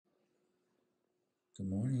Good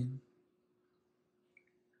morning.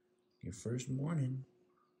 Your first morning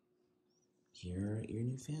here at your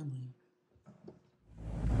new family.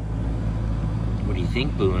 What do you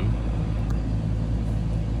think, Boone?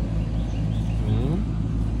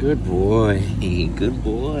 Hmm? Good boy. Good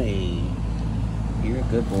boy. You're a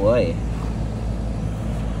good boy.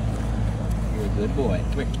 You're a good boy.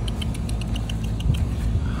 Come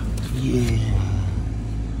here. Yeah.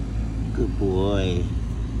 Good boy.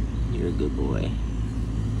 You're a good boy.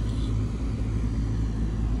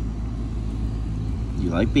 You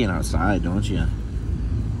like being outside, don't you?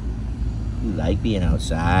 You like being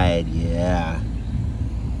outside, yeah.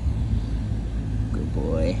 Good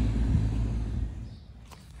boy.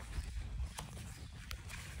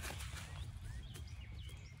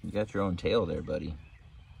 You got your own tail there, buddy.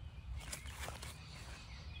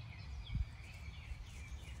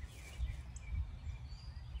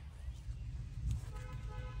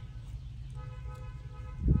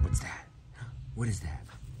 What's that? What is that?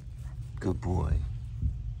 Good boy.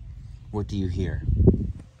 What do you hear?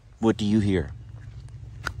 What do you hear?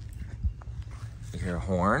 You hear a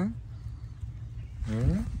horn?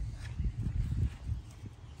 Hmm?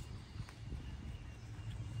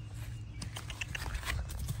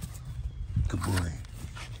 Good boy.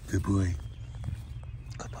 Good boy.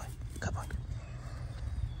 Good boy. Good boy.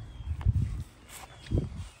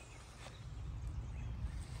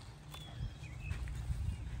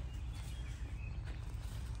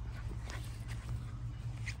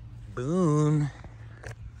 Boone.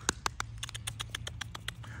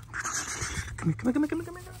 Come here, come here, come here, come here,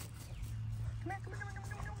 come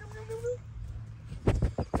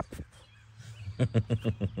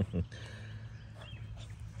here.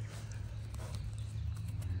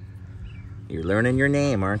 You're learning your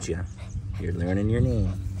name, aren't you? You're learning your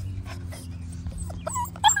name.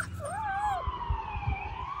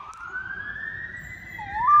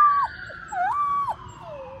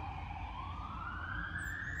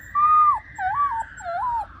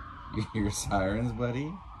 You hear sirens,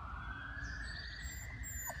 buddy?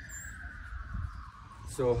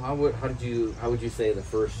 So how would you say the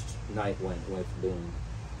first night went with Boone?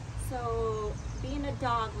 So being a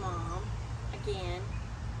dog mom again,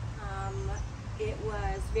 it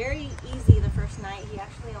was very easy the first night. He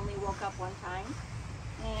actually only woke up one time,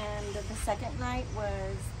 and the second night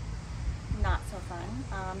was not so fun.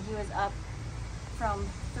 He was up from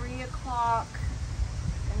 3 o'clock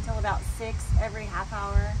until about 6 every half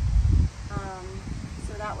hour.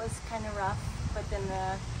 So that was kind of rough. But then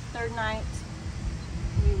the third night,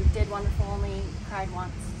 he did wonderful, only cried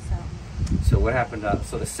once. So what happened?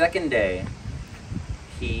 So the second day,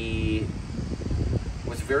 he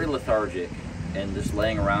was very lethargic and just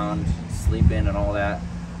laying around, sleeping and all that.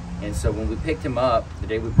 And so when we picked him up, the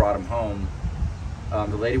day we brought him home,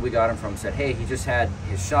 the lady we got him from said, hey, he just had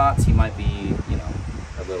his shots. He might be,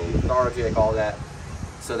 a little lethargic, all that.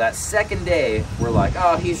 So that second day, we're like,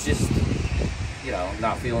 oh, he's just,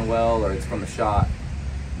 not feeling well, or it's from the shot.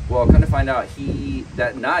 Well, kind of find out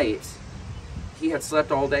that night, he had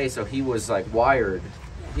slept all day, so he was like wired.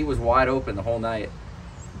 He was wide open the whole night.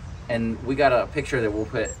 And we got a picture that we'll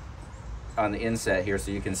put on the inset here so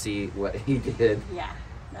you can see what he did that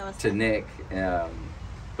was to fun. Nick.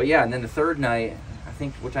 But yeah, and then the third night, I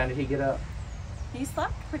think, what time did he get up? He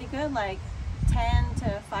slept pretty good, like 10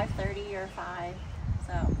 to 5:30 or 5.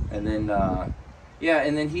 So. And then,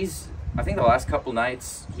 and then I think the last couple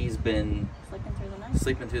nights, he's been sleeping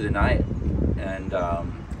through the night. And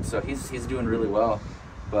so he's doing really well.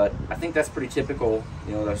 But I think that's pretty typical.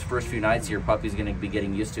 Those first few nights, your puppy's going to be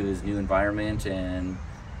getting used to his new environment and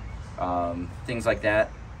things like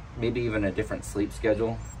that. Maybe even a different sleep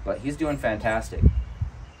schedule. But he's doing fantastic.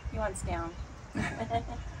 He wants down.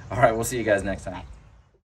 All right, we'll see you guys next time. Bye.